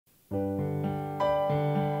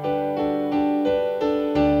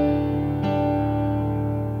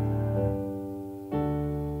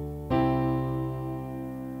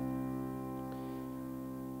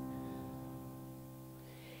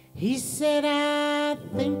said, I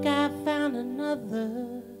think I found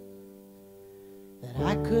another that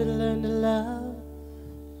I could learn to love.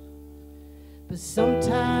 But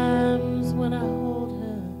sometimes when I hold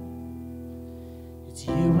her, it's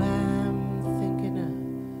you I'm thinking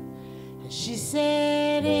of. And she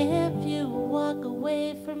said, if you walk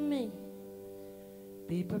away from me,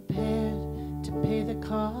 be prepared to pay the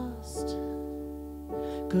cost.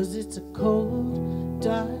 'Cause it's a cold,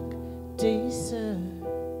 dark day, sir,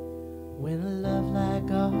 when a love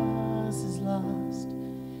like ours is lost.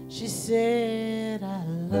 She said, I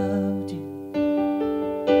loved you,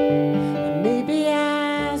 and maybe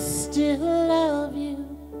I still love you,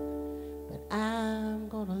 but I'm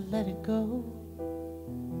gonna let it go.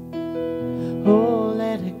 Oh,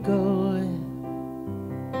 let it go.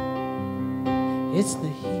 It's the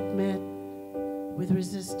heat met with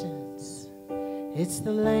resistance. It's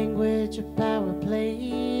the language of power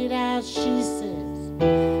played out. She says,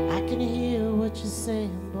 I can hear what you're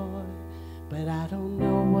saying, boy, but I don't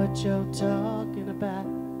know what you're talking about.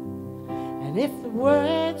 And if the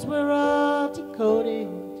words were all decoded,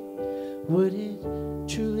 would it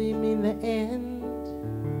truly mean the end?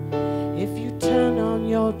 If you turn on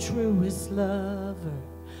your truest lover,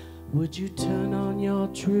 would you turn on your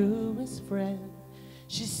truest friend?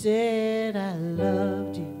 She said, I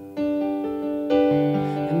loved you,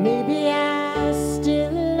 and maybe I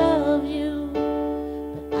still love you,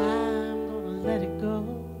 but I'm gonna let it go.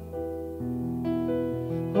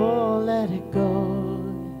 Oh, let it go.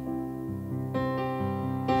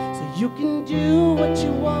 So you can do what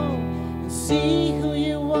you want and see who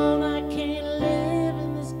you want. I can't live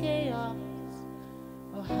in this chaos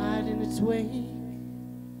or hide in its wake.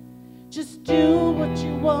 Just do what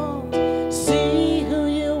you want, see who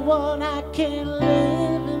you want. I can't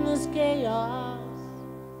live in this chaos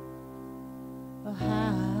or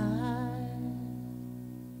hide.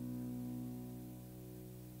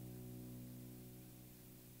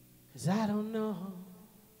 'Cause I don't know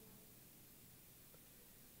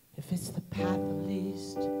if it's the path of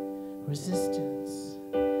least resistance.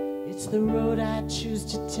 It's the road I choose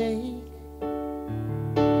to take.